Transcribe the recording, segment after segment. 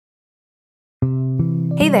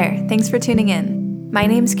Hey there, thanks for tuning in. My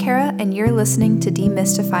name's Kara, and you're listening to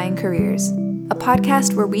Demystifying Careers, a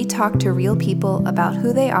podcast where we talk to real people about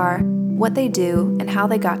who they are, what they do, and how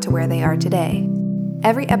they got to where they are today.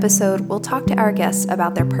 Every episode, we'll talk to our guests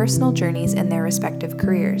about their personal journeys in their respective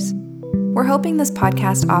careers. We're hoping this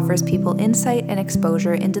podcast offers people insight and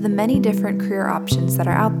exposure into the many different career options that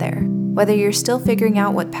are out there. Whether you're still figuring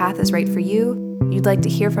out what path is right for you, you'd like to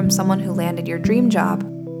hear from someone who landed your dream job,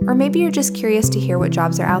 or maybe you're just curious to hear what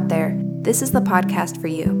jobs are out there, this is the podcast for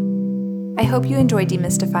you. I hope you enjoy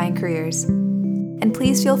Demystifying Careers. And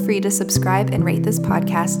please feel free to subscribe and rate this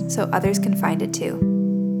podcast so others can find it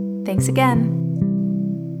too. Thanks again.